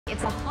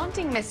It's a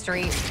haunting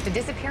mystery, the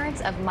disappearance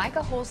of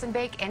Micah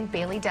Holzenbake and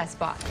Baylee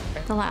Despot.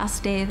 The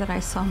last day that I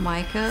saw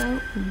Micah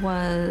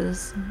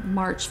was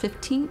March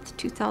 15th,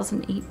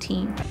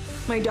 2018.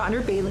 My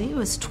daughter Baylee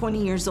was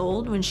 20 years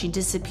old when she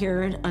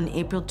disappeared on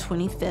April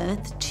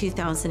 25th,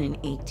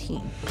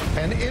 2018.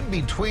 And in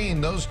between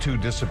those two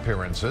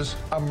disappearances,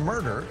 a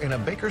murder in a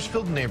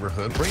Bakersfield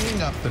neighborhood,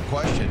 bringing up the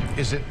question,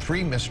 is it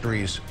three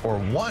mysteries or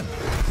one?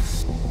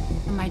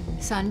 My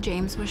son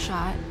James was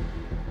shot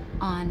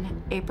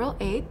on April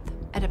 8th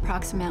at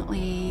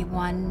approximately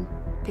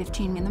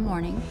 1:15 in the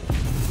morning.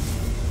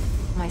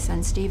 My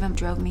son Stephen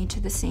drove me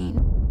to the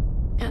scene,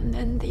 and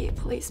then the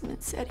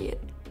policeman said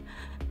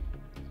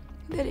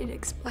that he'd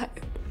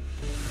expired.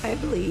 I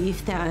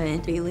believe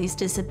that Baylee's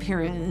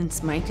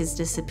disappearance, Micah's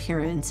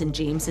disappearance, and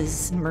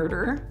James's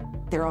murder,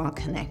 they're all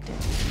connected.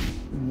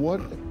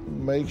 What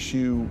makes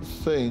you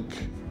think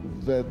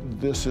that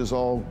this is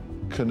all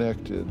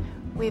connected?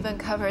 We've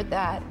uncovered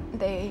that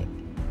they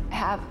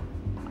have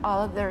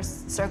all of their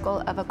circle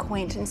of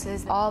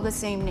acquaintances. All the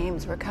same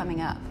names were coming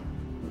up.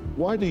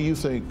 Why do you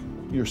think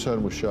your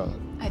son was shot?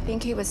 I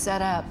think he was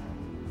set up.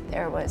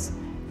 There was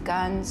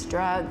guns,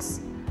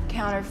 drugs,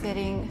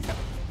 counterfeiting.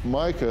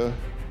 Micah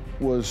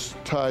was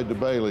tied to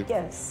Baylee.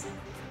 Yes.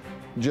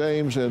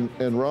 James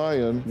and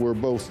Ryan were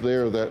both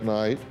there that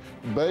night.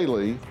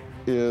 Baylee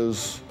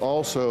is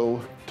also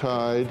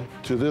tied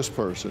to this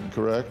person,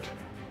 correct?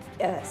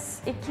 Yes.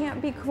 It can't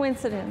be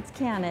coincidence,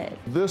 can it?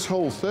 This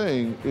whole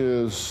thing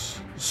is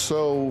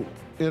so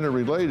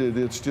interrelated,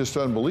 it's just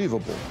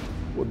unbelievable.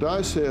 Well,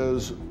 Di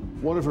says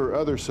one of her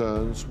other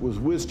sons was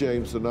with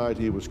James the night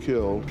he was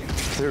killed.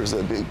 There was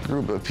a big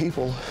group of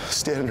people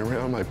standing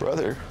around my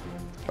brother.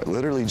 I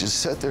literally just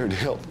sat there and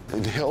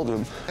held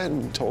him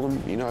and told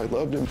him, you know, I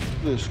loved him.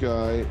 This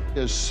guy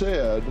has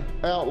said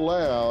out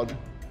loud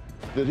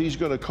that he's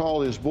going to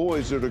call his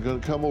boys that are going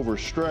to come over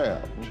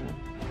strapped.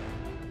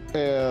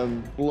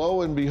 And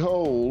lo and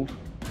behold,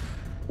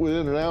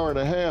 within an hour and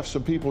a half,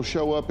 some people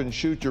show up and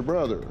shoot your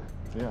brother.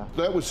 Yeah.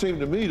 That would seem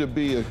to me to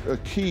be a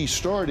key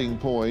starting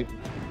point.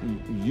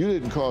 You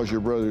didn't cause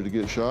your brother to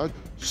get shot.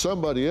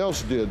 Somebody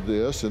else did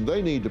this, and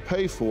they need to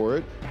pay for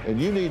it,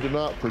 and you need to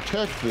not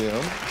protect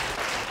them.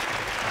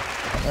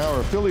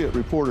 Our affiliate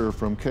reporter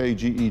from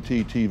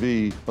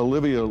KGET-TV,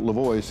 Olivia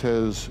Lavois,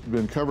 has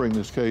been covering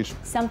this case.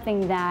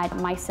 Something that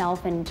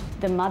myself and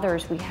the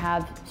mothers we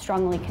have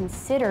strongly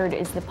considered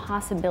is the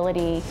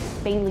possibility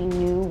Baylee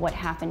knew what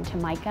happened to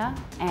Micah,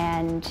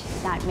 and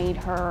that made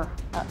her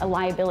a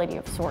liability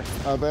of sorts.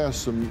 I've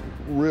asked some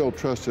real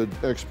trusted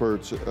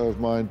experts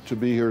of mine to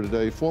be here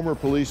today. Former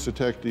police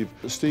detective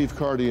Steve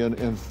Cardian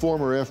and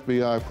former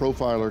FBI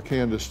profiler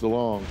Candace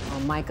DeLong.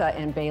 Micah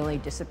and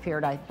Baylee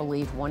disappeared. I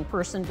believe one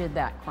person did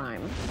that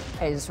crime,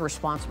 is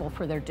responsible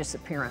for their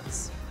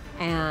disappearance.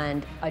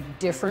 And a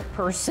different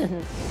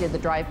person did the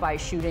drive-by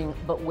shooting,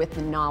 but with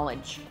the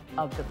knowledge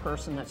of the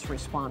person that's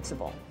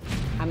responsible.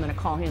 I'm gonna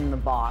call him the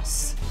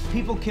boss.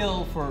 People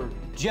kill for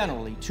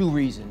generally two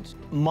reasons: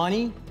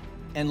 money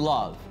and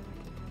love.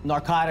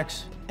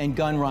 Narcotics and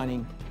gun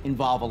running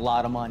involve a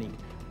lot of money.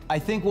 I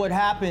think what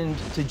happened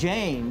to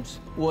James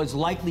was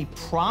likely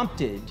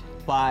prompted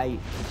by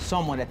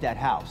someone at that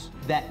house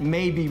that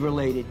may be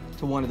related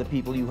to one of the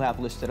people you have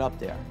listed up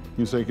there.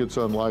 You think it's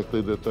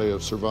unlikely that they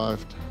have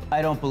survived?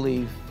 I don't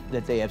believe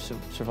that they have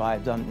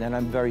survived, and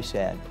I'm very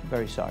sad,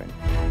 very sorry.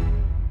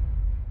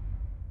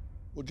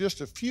 Well, just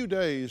a few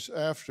days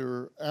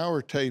after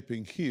our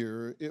taping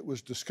here, it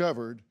was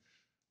discovered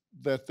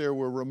that there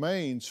were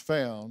remains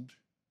found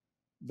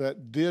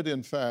that did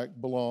in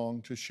fact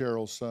belong to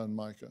Cheryl's son,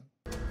 Micah.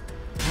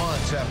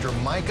 Months after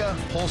Micah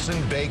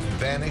Holzenbake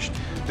vanished,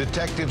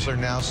 detectives are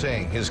now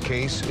saying his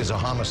case is a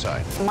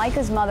homicide.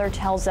 Micah's mother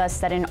tells us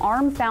that an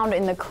arm found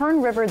in the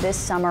Kern River this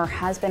summer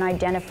has been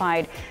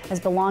identified as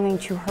belonging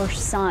to her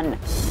son.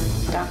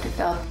 Dr.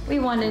 Phil, we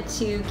wanted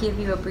to give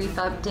you a brief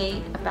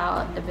update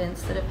about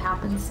events that have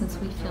happened since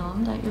we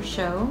filmed at your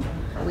show.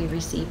 We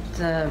received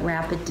the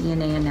rapid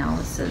DNA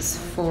analysis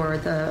for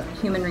the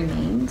human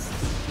remains.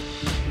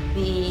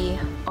 The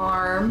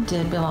arm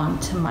did belong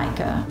to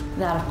Micah.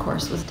 That, of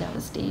course, was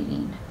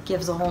devastating.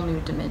 Gives a whole new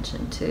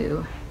dimension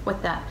to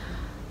what that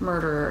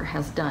murderer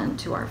has done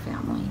to our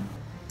family.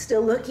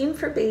 Still looking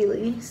for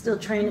Baylee, still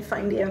trying to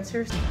find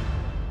answers.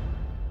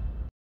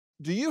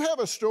 Do you have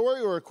a story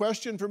or a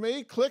question for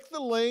me? Click the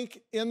link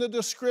in the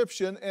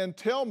description and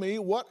tell me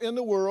what in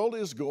the world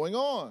is going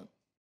on.